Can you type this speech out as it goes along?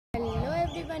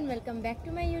Everyone, welcome back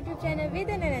to my YouTube channel with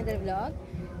an another vlog.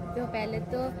 तो पहले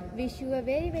तो wish you a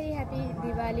very happy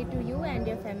Diwali to you and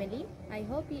your family. I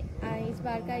hope इस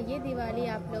बार का ये दिवाली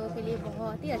आप लोगों के लिए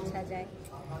बहुत ही अच्छा जाए।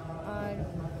 और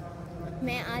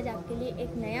मैं आज आपके लिए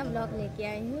एक नया व्लॉग लेके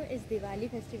आई हूँ इस दिवाली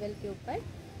फेस्टिवल के ऊपर।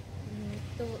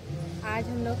 तो आज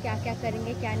हम लोग क्या क्या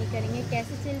करेंगे, क्या नहीं करेंगे,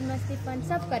 कैसे चिल मस्ती फन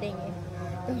सब करेंगे,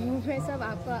 तो मैं सब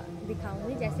आपको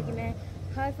दिखाऊंगी। जैसे कि मैं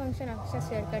हर फंक्शन आपके साथ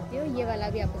शेयर करती हूँ, ये वाला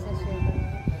भी आपके साथ शेयर करूँगी।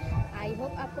 आई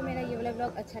होप आपको मेरा ये वाला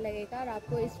ब्लॉग अच्छा लगेगा और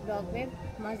आपको इस ब्लॉग में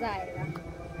मज़ा आएगा।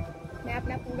 मैं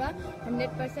अपना पूरा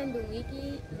 100% दूंगी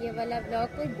कि ये वाला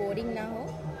ब्लॉग कोई बोरिंग ना हो,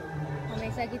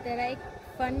 हमेशा की तरह एक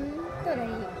फ़न तो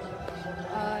रहेगी।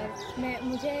 और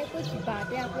मुझे कुछ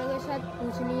बातें आप लोगों के साथ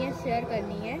पूछनी है, शेयर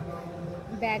करनी है।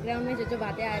 बैकग्राउंड में जो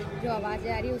बातें जो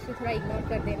आवाज़ें आ रही है उसको थोड़ा इग्नोर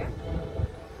कर देना।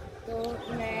 तो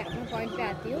मैं अपना पॉइंट पे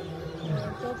आती हूँ।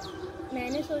 तो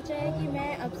मैंने सोचा है कि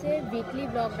मैं अब से वीकली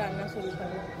ब्लॉग डालना शुरू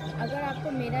करूँ। अगर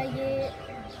आपको मेरा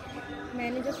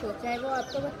मैंने जो सोचा है वो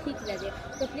आपको वो ठीक लगे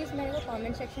तो प्लीज़ मेरे को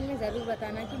कमेंट सेक्शन में ज़रूर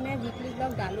बताना कि मैं वीकली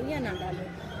ब्लॉग डालूँ या ना डालूँ।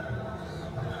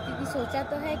 क्योंकि सोचा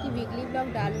तो है कि वीकली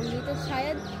ब्लॉग डालूँगी तो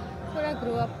शायद थोड़ा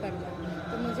ग्रो अप करना।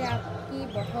 तो मुझे आपकी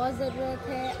बहुत ज़रूरत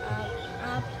है,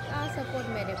 आपका सपोर्ट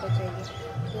मेरे को चाहिए।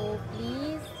 तो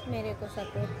प्लीज़ मेरे को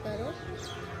सपोर्ट करो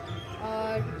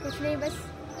और कुछ नहीं, बस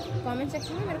कमेंट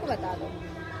सेक्शन में मेरे को बता दो।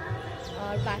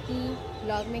 और बाकी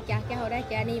ब्लॉग में क्या क्या हो रहा है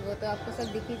क्या नहीं वो तो आपको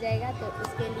सब दिख ही जाएगा। तो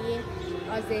उसके लिए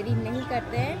और देरी नहीं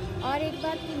करते हैं। और एक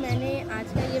बात कि मैंने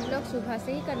आज का ये ब्लॉग सुबह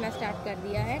से ही करना स्टार्ट कर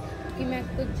दिया है क्योंकि मैं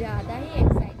कुछ ज़्यादा ही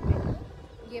एक्साइटेड हूँ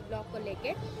ये ब्लॉग को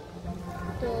लेके।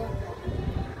 तो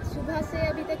सुबह से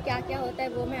अभी तक क्या क्या होता है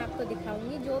वो मैं आपको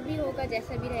दिखाऊंगी, जो भी होगा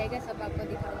जैसा भी रहेगा सब आपको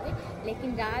दिखाऊंगी।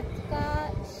 लेकिन रात का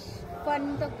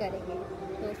फन तो करेंगे,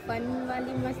 तो फन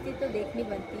वाली मस्ती तो देखनी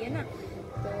बनती है ना।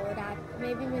 तो रात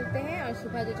में भी मिलते हैं और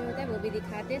सुबह जो होता है वो भी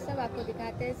दिखाते हैं, सब आपको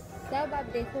दिखाते हैं। सब आप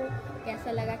देखो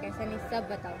कैसा लगा कैसा नहीं सब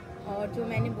बताओ। और जो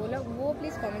मैंने बोला वो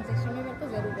प्लीज़ कमेंट सेक्शन में मेरे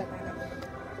को ज़रूर बताना।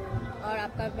 और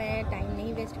आपका मैं टाइम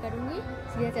नहीं वेस्ट करूँगी,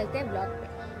 सीधा चलते हैं ब्लॉग पे।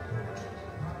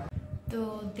 तो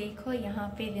देखो यहाँ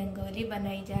पे रंगोली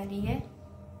बनाई जा रही है।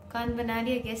 कौन बना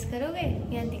रही है गेस करोगे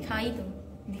या दिखाई दो?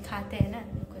 दिखाते हैं ना,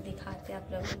 उनको दिखाते आप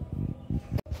लोग।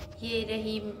 ये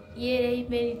रही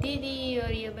मेरी दीदी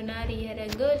और ये बना रही है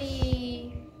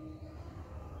रंगोली।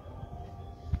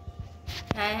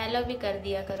 हाय हेलो भी कर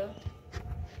दिया करो।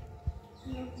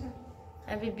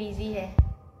 अभी बिजी है,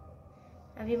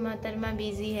 अभी मोहतरमा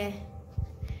बिजी है।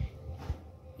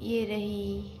 ये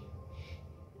रही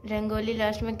रंगोली,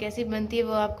 लास्ट में कैसी बनती है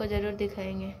वो आपको ज़रूर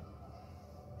दिखाएंगे।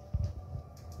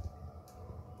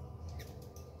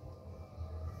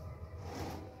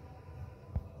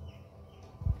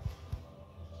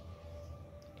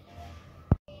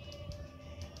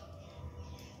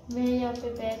 मैं यहाँ पे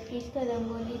बैठ के इसका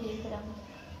रंगोली देख रहा हूँ।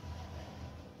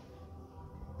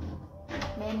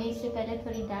 मैंने इससे पहले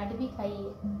थोड़ी डांट भी खाई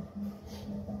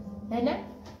है ना?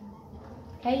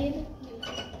 खाई है ना?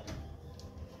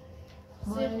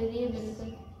 बोल रही है बिल्कुल।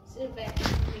 सिर्फ बैठ के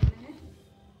देखना है,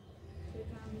 फिर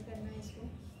काम करना है इसको।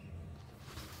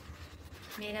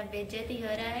 मेरा बेइज्जती हो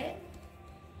रहा है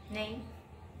नहीं?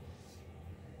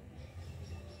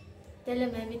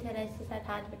 चलो मैं भी थोड़ा इसके साथ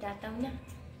हाथ बटाता हूँ ना,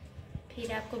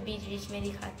 फिर आपको बीच बीच में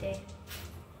दिखाते हैं।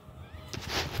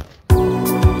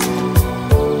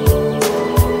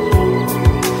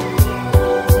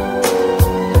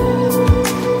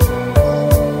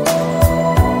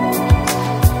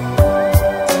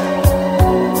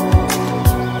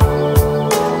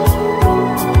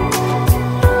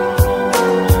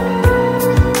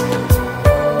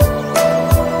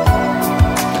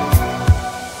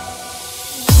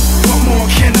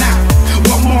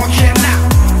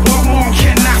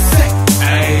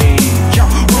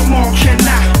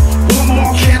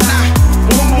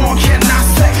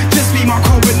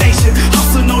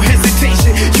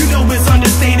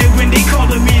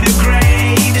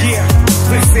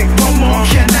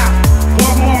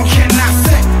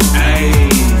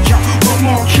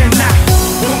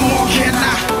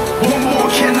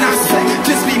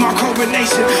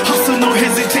 Hustle, no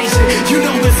hesitation. You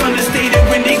know it's understated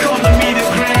when they calling me the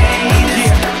great.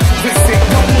 Yeah, listen,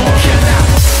 no more can I.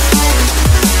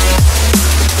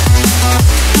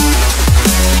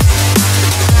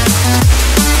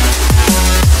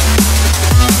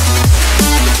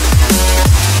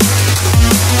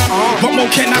 What more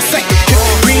can I say?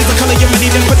 Green's the color of money,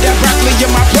 then put that broccoli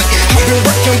in my plate. I've been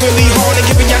working really hard and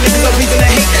giving y'all niggas a reason to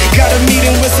hate. Got a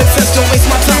meeting with success, don't waste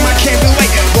my time, I can't be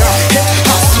late. Hip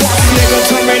hop swap, nigga,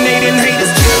 terminating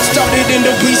haters. Started in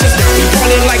the bleachers, now we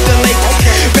ballin' like the Lakers.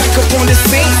 Back up on the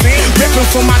scene, ripping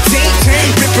for my team,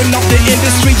 ripping off the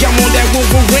industry. I'm on that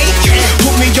Wolverine.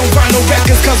 Put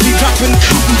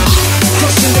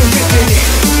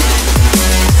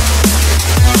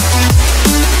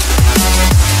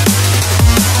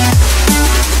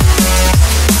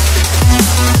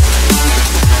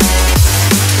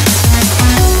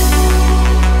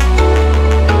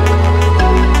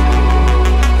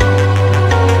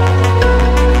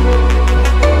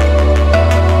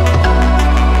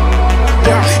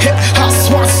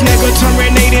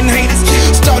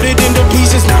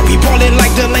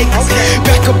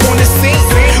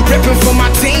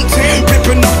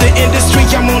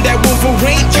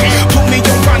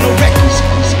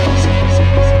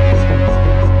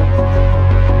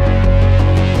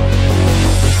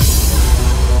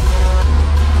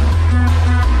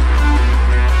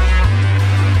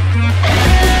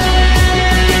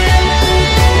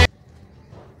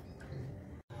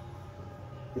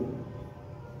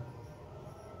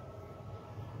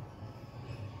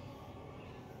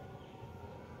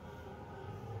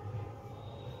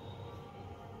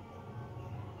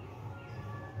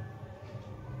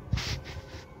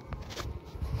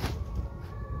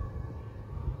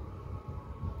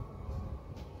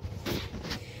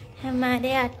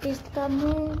हमारे artist का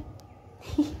मुंह।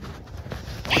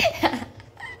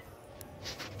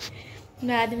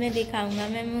 बाद में दिखाऊंगा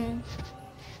मैं मुंह,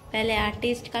 पहले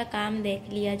artist का काम देख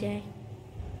लिया जाए।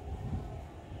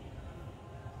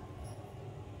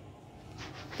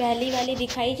 पहली वाली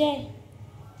दिखाई जाए।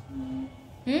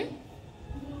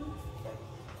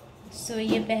 सो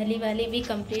ये पहली वाली भी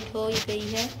कंप्लीट हो गई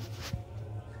है।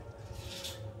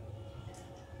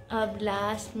 अब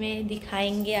लास्ट में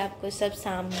दिखाएंगे आपको सब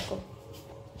शाम को।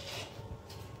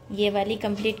 ये वाली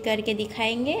कंप्लीट करके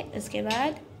दिखाएंगे, उसके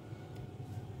बाद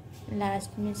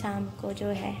लास्ट में शाम को जो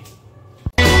है।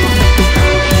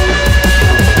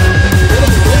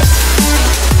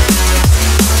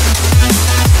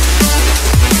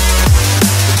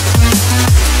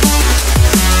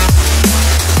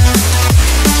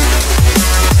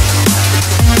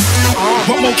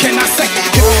 What more can I say?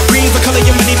 If green's the color of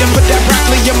your money, then put that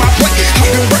broccoli in my plate.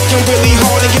 I've been working really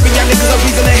hard and giving y'all niggas a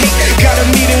reason to hate. Got a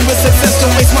meeting with success,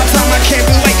 don't waste my time, I can't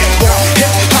be late.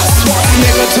 Hip hop swap,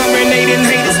 nigga terminating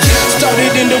haters.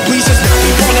 Started in the bleachers, now we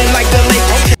ballin' like the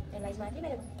Lakers.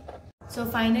 So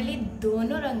finally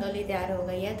दोनों रंगोली तैयार हो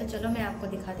गई है, तो चलो मैं आपको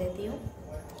दिखा देती हूँ।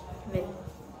 देखो,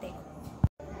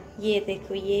 ये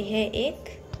देखो, ये है एक,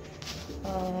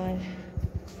 और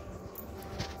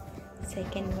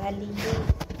सेकेंड वाली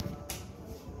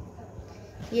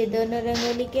ये दोनों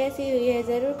रंगोली कैसी हुई है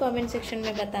ज़रूर कमेंट सेक्शन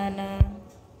में बताना।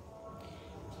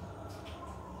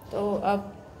 तो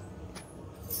अब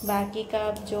बाकी का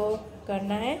अब जो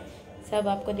करना है सब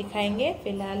आपको दिखाएंगे।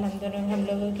 फ़िलहाल हम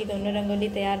लोगों की दोनों रंगोली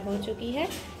तैयार हो चुकी है,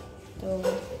 तो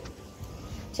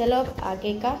चलो अब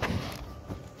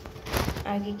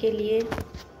आगे के लिए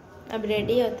अब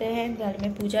रेडी होते हैं। घर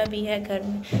में पूजा भी है, घर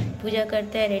में पूजा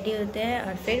करते हैं, रेडी होते हैं,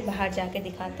 और फिर बाहर जाके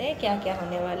दिखाते हैं क्या क्या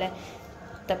होने वाला है।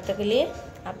 तब तक के लिए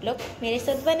आप लोग मेरे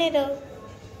साथ बने रहो।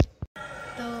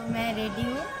 तो मैं रेडी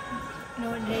हूँ,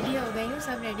 रेडी हो गई हूँ,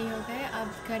 सब रेडी हो गए। अब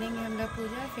करेंगे हम लोग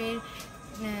पूजा, फिर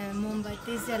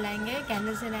मोमबत्ती जलाएंगे,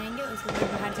 कैंडल जलाएंगे, उसके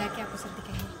बाद बाहर जाके आपको सब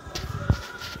दिखाएंगे।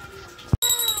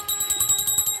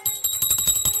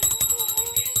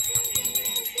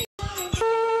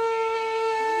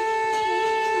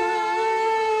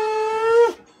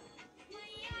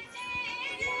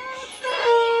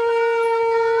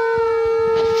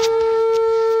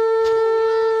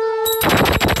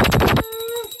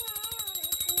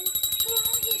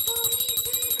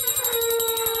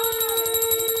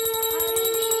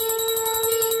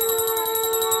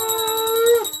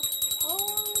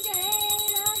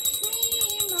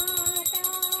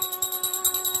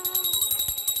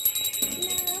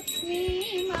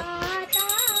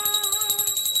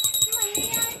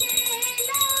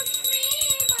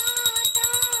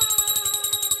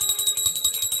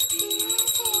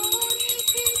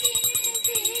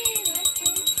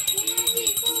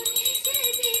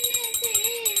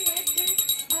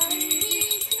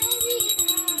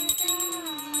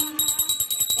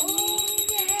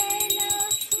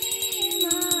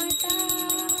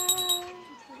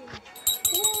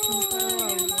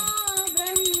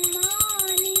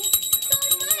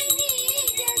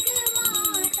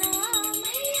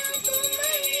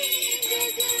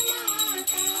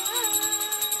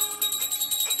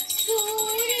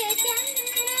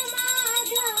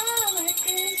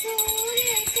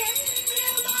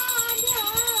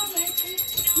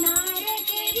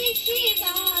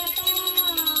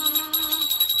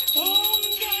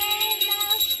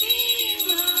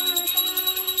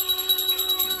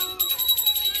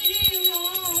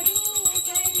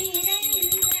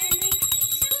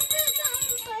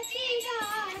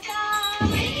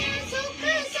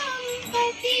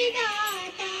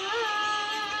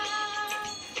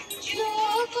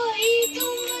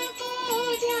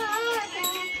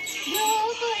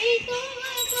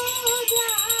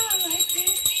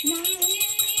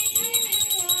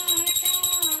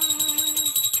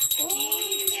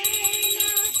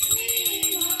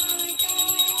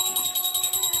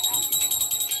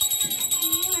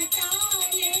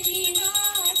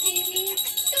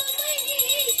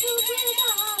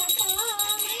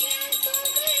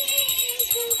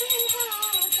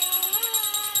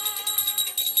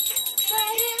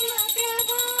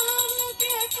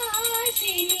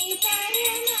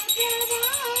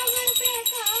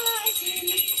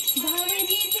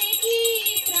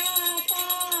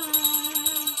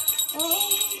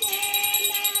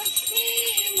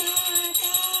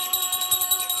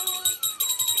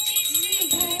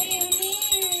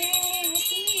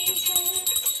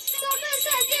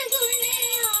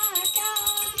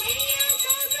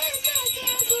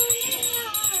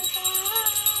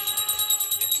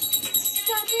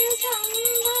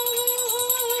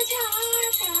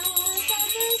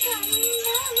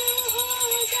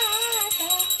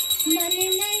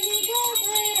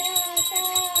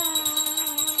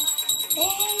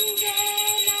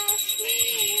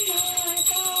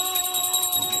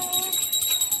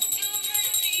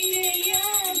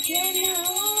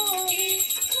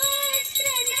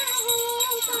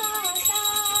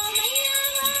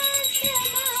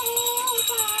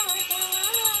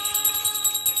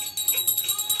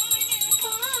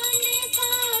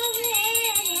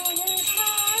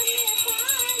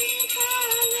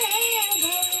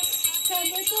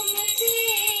 तुमसे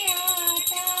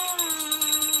आता।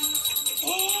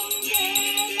 ओम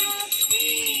जय लक्ष्मी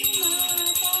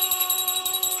माता।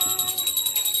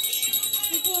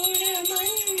 गुण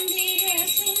मंदिर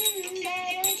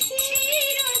सुंदर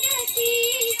क्षीरोदकी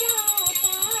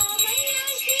गाता। मैया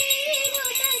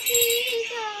क्षीरोदकी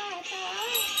गाता।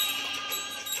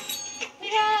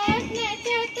 रत्न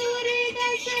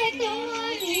चतुर्दश तुम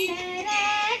बिन,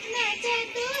 रत्न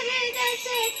चतुर्दश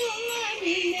तुम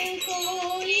बिन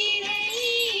कोई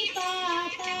नहीं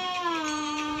पाता।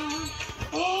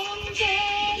 ओम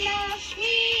जय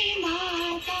लक्ष्मी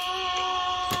माता।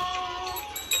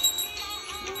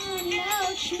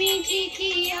 लक्ष्मी जी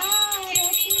की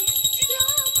आरती जो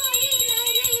कोई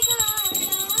नर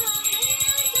गाता।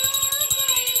 जो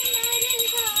कोई नर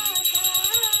गाता।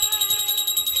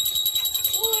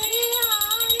 उरे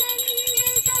आनंद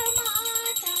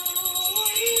समाता।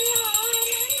 उरे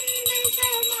आनंद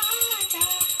समाता।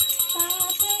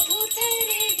 पाप उतर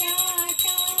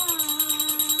जाता।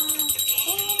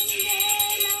 ओम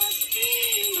जय लक्ष्मी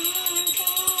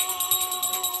माता।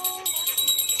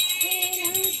 हे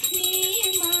लक्ष्मी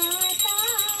माता।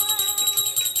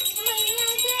 मैया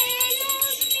जय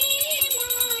लक्ष्मी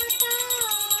माता।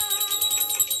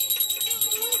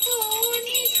 तुमको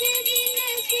निज दिन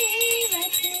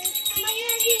सेवत।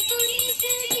 मैया जी को निज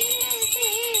दिन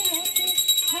सेवत।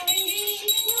 हरि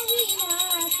विष्णु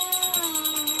विधाता।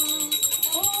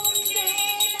 ओम जय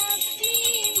लक्ष्मी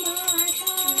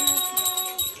माता।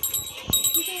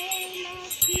 जय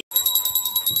लक्ष्मी।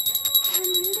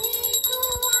 अंधे को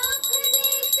आँख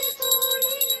देख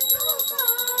तोड़े तो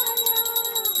काया।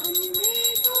 अंधे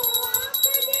को आँख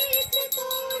देख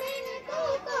तोड़े तो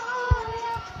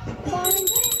काया।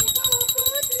 बांझन को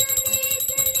पुत्र देख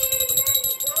निर्धन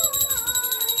को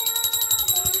माया।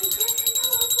 बांझन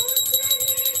को पुत्र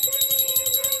देख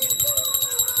निर्धन को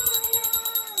माया।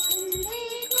 अंधे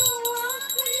को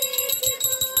आँख देख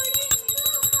तोड़े तो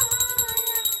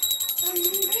काया।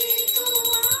 अंधे को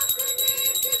आँख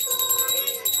देख तोड़े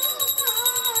तो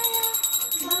काया।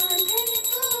 बांझन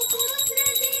को पुत्र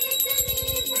देख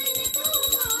निर्धन को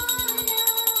माया।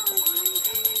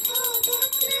 बांझन को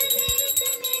पुत्र देख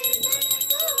निर्धन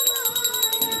को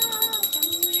माया।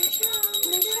 सूर्य श्याम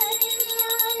शरण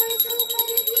आए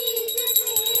सुकर कीज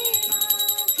सेवा।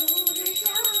 सूर्य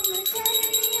श्याम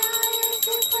शरण आए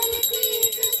सुकर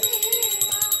कीज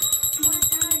सेवा।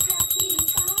 माता जाकी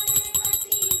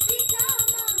पार्वती पिता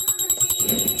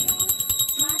महादेवा।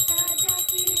 माता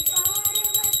जाकी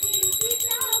पार्वती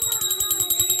पिता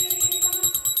महादेवा।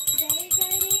 जय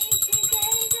गणेश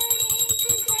जय गणेश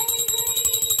जय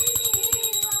गणेश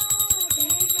देवा।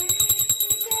 जय गणेश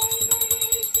जय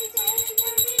गणेश जय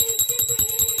गणेश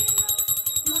देवा।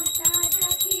 माता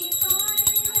जाकी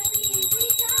पार्वती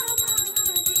पिता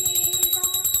महादेवा।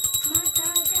 माता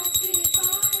जाकी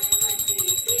पार्वती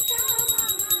पिता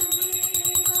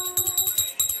महादेवा।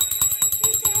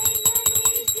 जय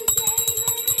गणेश जय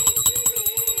गणेश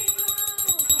देवा।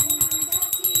 माता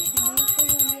जाकी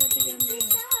पार्वती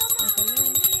पिता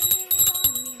महादेवा।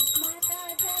 माता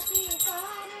जाकी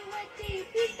पार्वती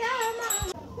पिता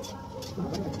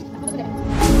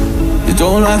You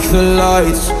don't like the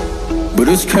lights, but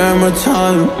it's camera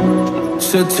time.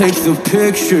 Said take the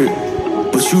picture,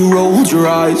 but you rolled your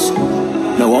eyes.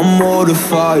 Now I'm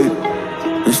mortified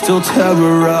and still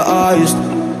terrorized.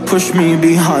 Push me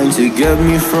behind to get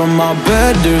me from my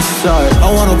better side. I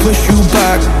wanna push you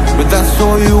back, but that's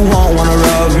all you want. Wanna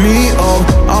rub me up,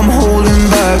 I'm holding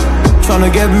back. Tryna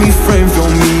get me framed, throw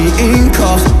me in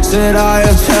cuffs. Said I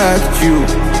attacked you,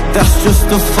 that's just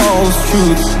a false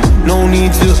truth. No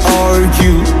need to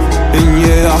argue, and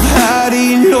yeah, I've had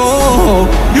enough.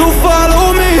 You follow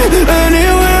me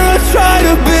anywhere I try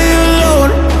to be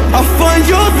alone. I find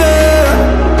you there.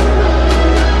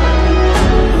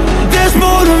 There's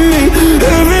more to me.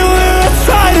 Everywhere I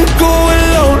try to go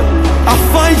alone, I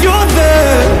find you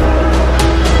there.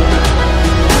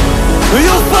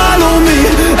 You follow me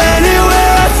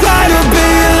anywhere I try to be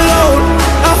alone,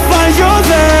 I find you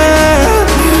there.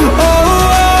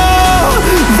 Oh,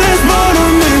 there's more to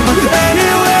me.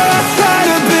 Anywhere I try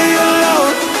to be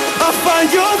alone, I find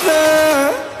you there.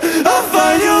 I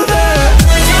find you there.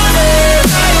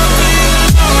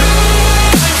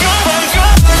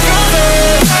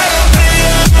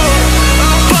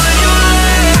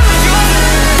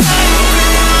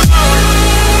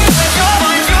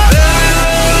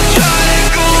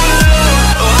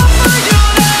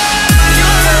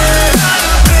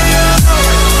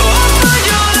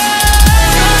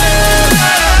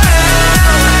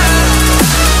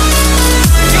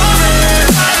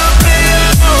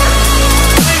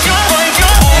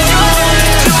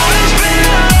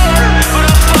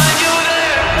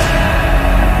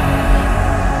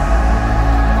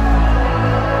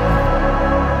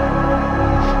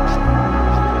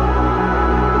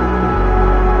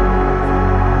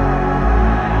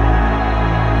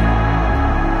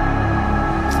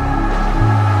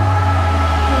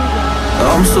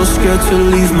 I'm so scared to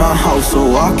leave my house, so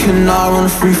I cannot run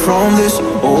free from this.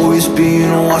 Always being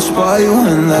watched by you,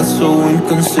 and that's so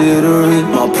inconsiderate.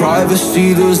 My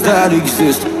privacy, does that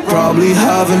exist? Probably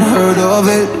haven't heard of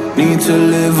it. Need to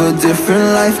live a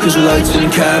different life, cause lights and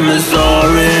cameras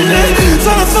are in it.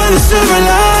 Trying to find the silver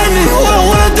lining. All I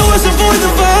wanna do is avoid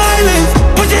the violence,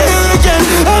 but you're here again,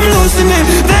 I'm losing it.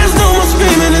 There's no more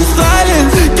screaming in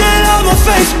silence. Get out my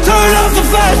face, turn off the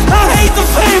flash. I hate the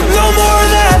fame, no more of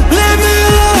that. Leave me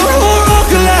alone or I'll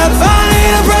collapse. I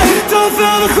need a break, don't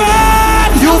feel the crack.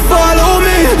 You follow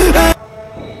me.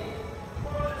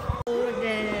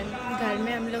 घर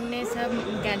में हम लोग ने सब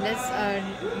candles और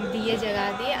दिए जगा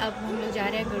दिए। अब हम लोग जा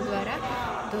रहे हैं गुरुद्वारा,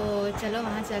 तो चलो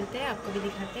वहाँ चलते हैं, आपको भी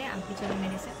दिखाते हैं। आप भी चलो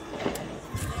मेरे साथ।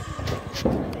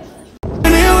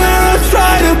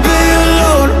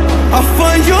 I'll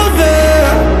find you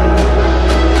there.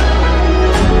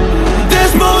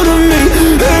 There's more to me.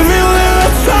 Everywhere I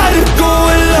try to go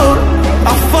alone,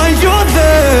 I'll find you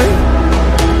there.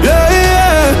 Yeah,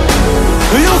 yeah.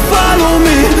 You'll follow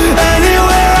me.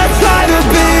 Anywhere I try to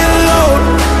be alone,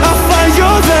 I'll find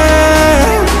you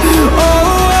there.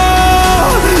 Oh,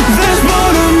 there's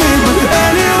more to me. But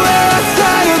anywhere I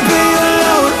try to be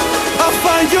alone, I'll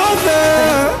find you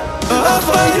there. I'll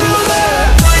find you there.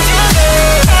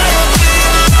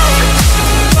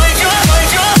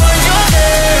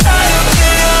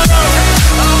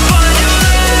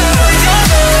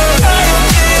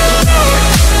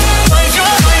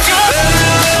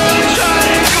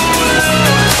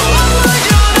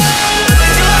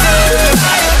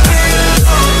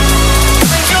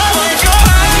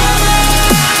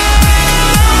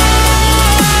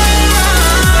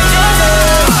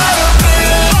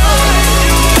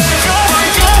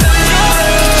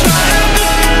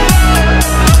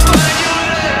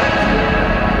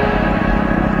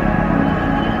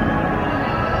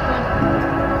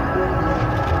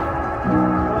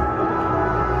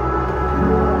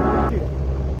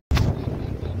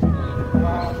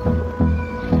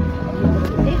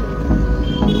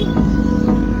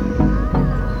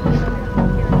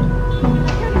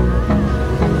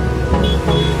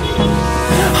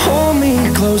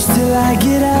 Till I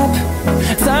get up,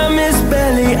 time is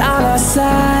barely on our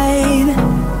side.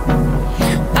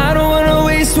 I don't wanna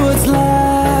waste what's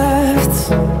left.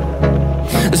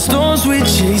 The storms we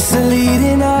chase are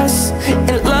leading us,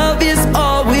 and love is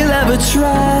all we'll ever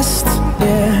trust.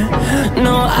 Yeah,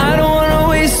 no, I don't wanna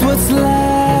waste what's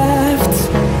left.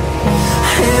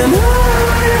 And on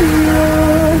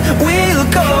we'll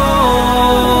go,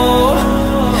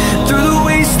 through the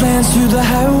wastelands, through the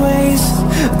highways,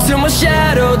 till my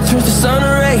shadow turns to sun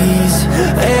rays.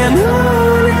 And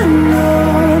on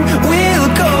we'll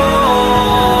go,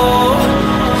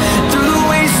 through the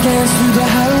wastelands, through the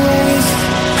highways,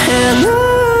 and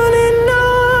on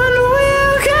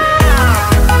we'll go.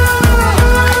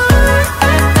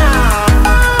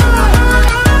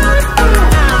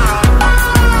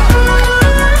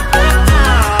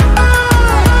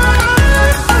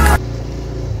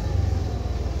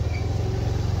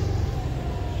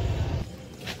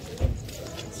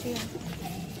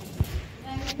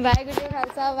 Waheguru ji का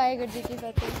खालसा, वाहेगुरु जी की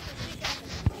फतेह।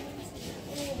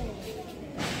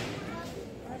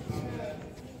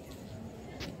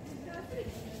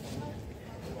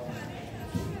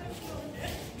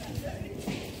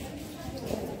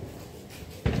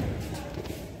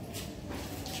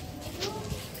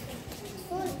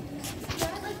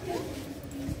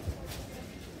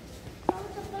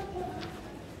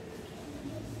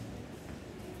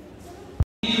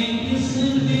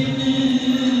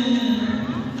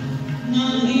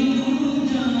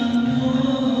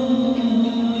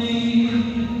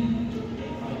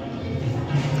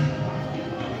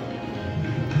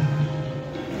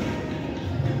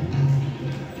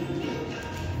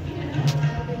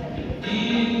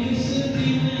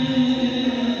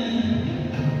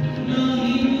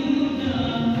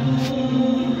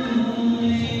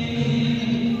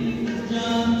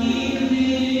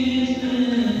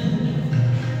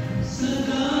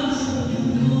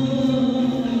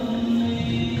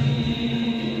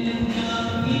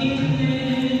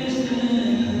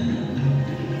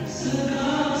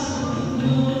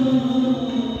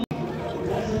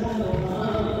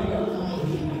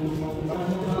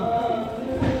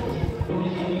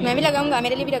 मैं भी लगाऊंगा,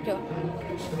 मेरे लिए भी रखो।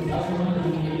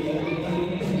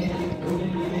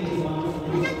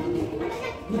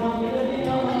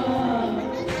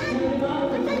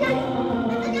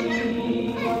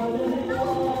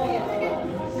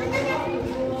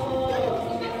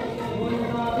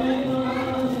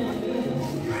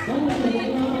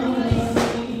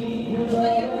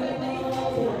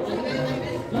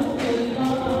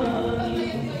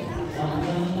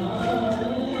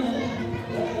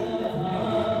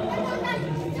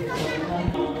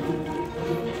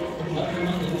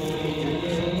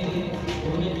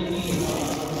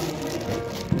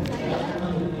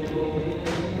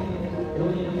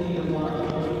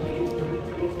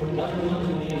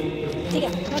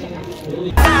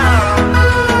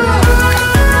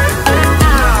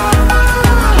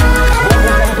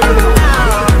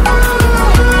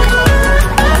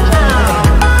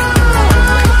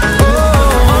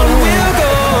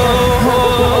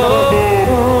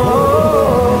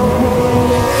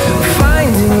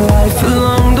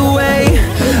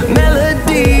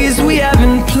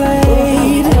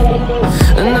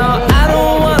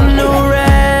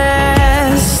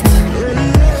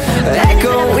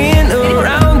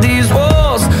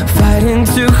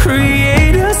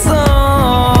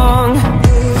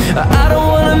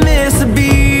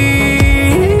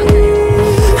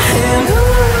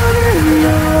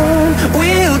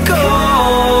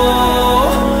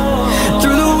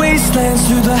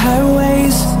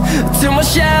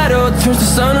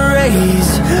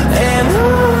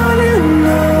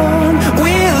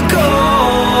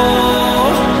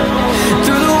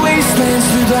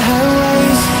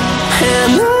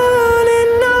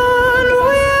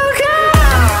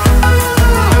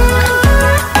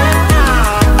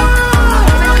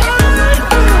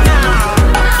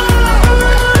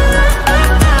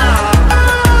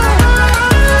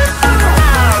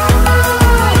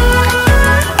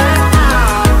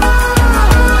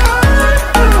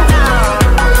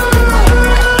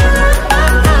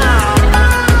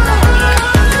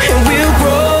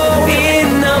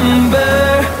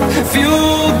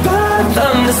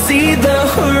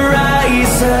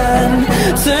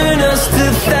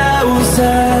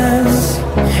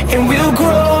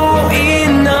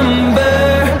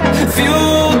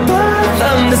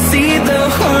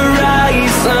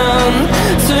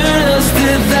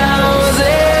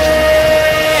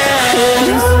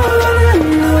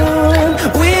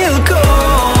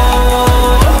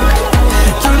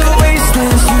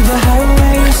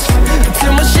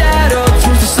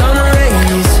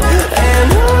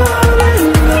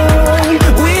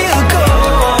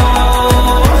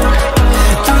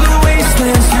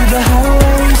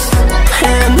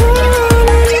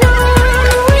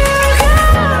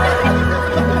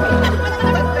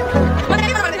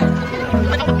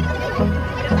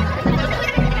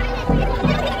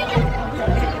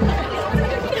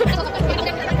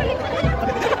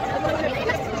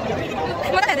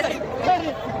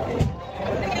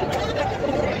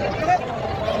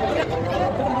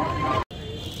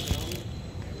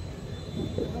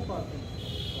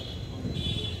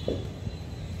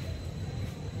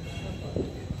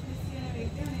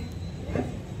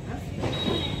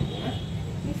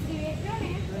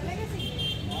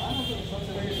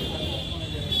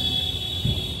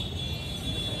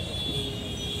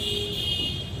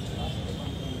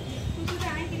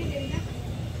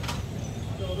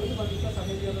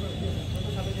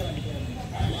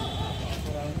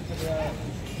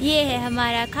 ये है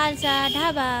हमारा खालसा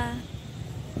ढाबा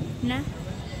ना।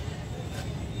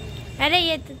 अरे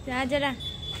ये तो जरा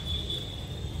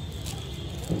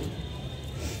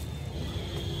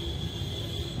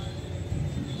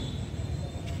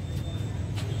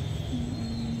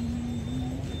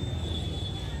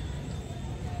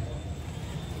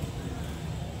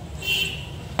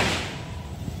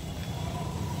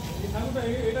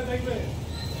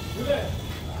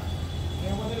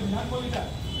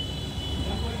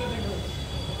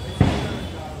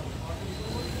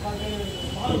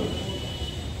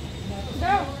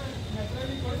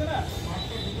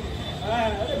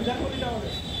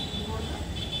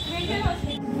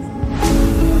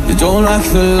You don't like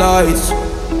the lights,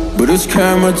 but it's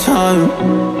camera time.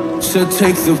 Said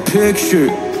take the picture,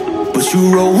 but you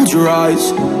rolled your eyes.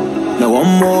 Now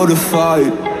I'm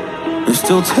mortified and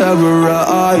still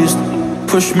terrorized.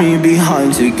 Push me behind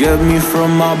to get me from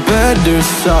my better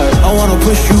side. I wanna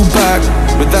push you back,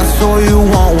 but that's all you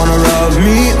want. Wanna rub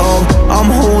me up, I'm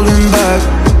holding back.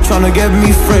 Tryna get me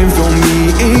framed, throw me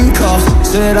in cuffs.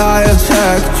 Said I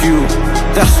attacked you,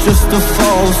 that's just a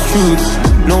false truth.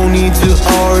 No need to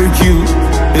argue,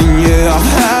 and yeah, I've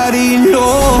had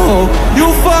enough. You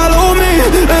follow me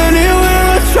anywhere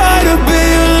I try to be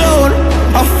alone,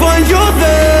 I find you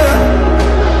there.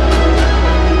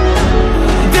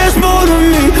 There's more to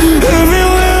me,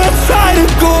 everywhere I try to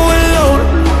go alone,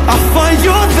 I find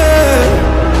you there.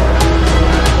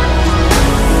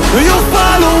 You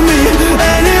follow me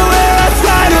anywhere I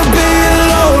try to be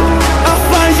alone, I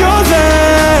find you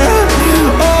there.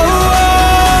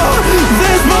 Oh,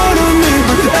 there's more to me,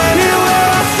 anywhere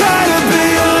I try to be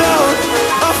alone,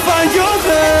 I find you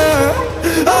there,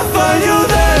 I find you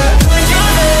there.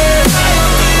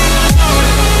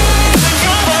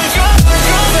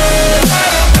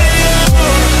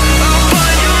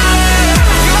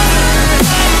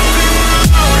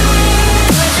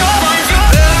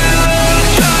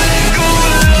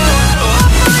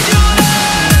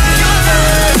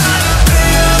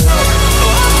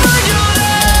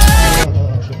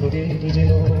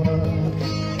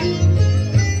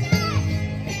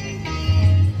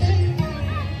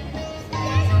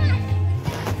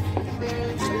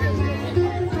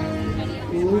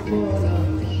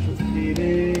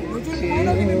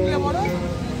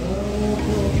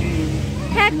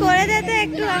 হ্যাঁ করে দে তো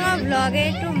একটু, আমার ব্লগে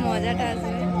একটু মজাটা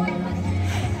আসবে।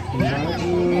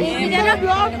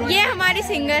 ये हमारी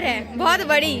सिंगर है बहुत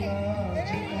बड़ी।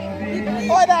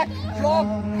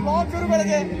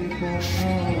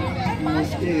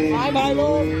 हाय भाई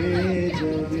लोग,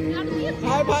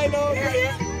 हाय भाई लोग।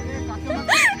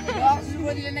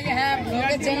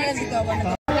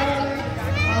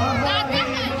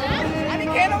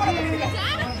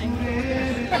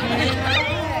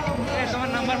 তোমার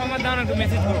নাম্বার ফাম্বার দাও না, একটু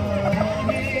মেসেজ করো।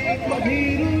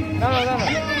 দাও দাও দাও,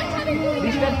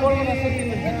 ডিস্টার্ব করবো না,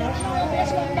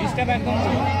 ডিস্টার্ব একদম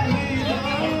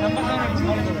নাম্বার দাও না, একটু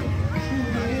ফলো করো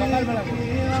সকালবেলা।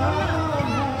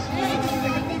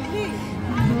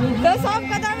 तो सब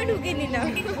कथा में ढूके नहीं ना।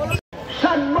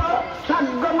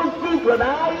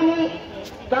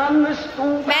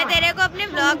 मैं तेरे को अपने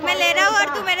ब्लॉग में ले रहा हूँ और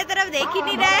तू मेरे तरफ देख ही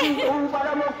नहीं रहा है।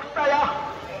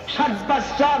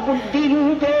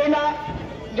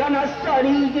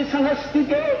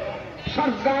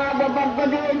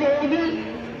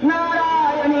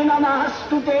 नारायणी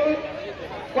नमस्तुते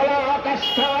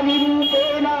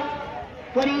कलाकस्थानिरूपेण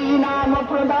परिणाम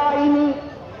प्रदायिनी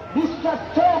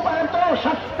विश्वोपरतो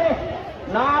सत्य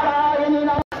नारायणी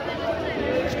नमः।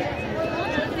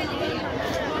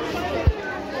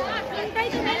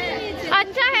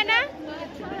 अच्छा है ना?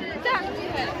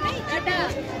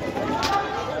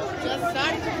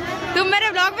 तुम मेरे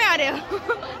ब्लॉग में आ रहे हो?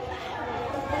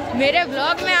 मेरे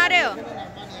ब्लॉग में आ रहे हो?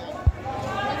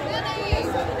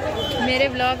 मेरे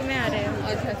ब्लॉग में आ रहे हो?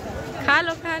 अच्छा अच्छा, खा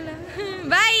लो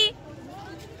bye.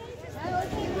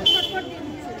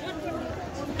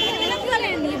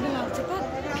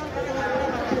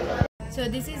 So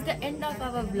this is the end of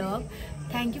our vlog.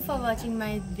 Thank you for watching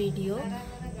my video.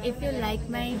 If you like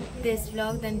this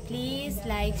vlog then please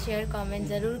like, share, comment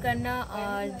ज़रूर करना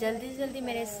और जल्दी से जल्दी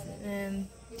मेरे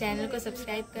चैनल को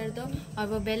सब्सक्राइब कर दो और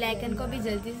वो बेल आइकन को भी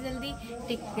जल्दी से जल्दी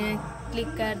क्लिक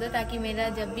कर दो ताकि मेरा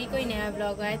जब भी कोई नया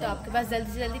व्लॉग आए तो आपके पास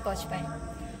जल्दी से जल्दी पहुंच पाए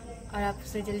और आप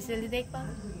उसे जल्दी से जल्दी देख पाओ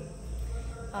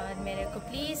और मेरे को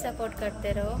प्लीज़ सपोर्ट करते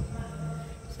रहो।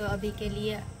 सो अभी के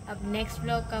लिए अब नेक्स्ट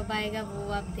व्लॉग कब आएगा वो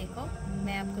आप देखो,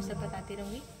 मैं आपको सब बताती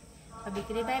रहूँगी। अभी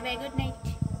के लिए बाय बाय, गुड नाइट।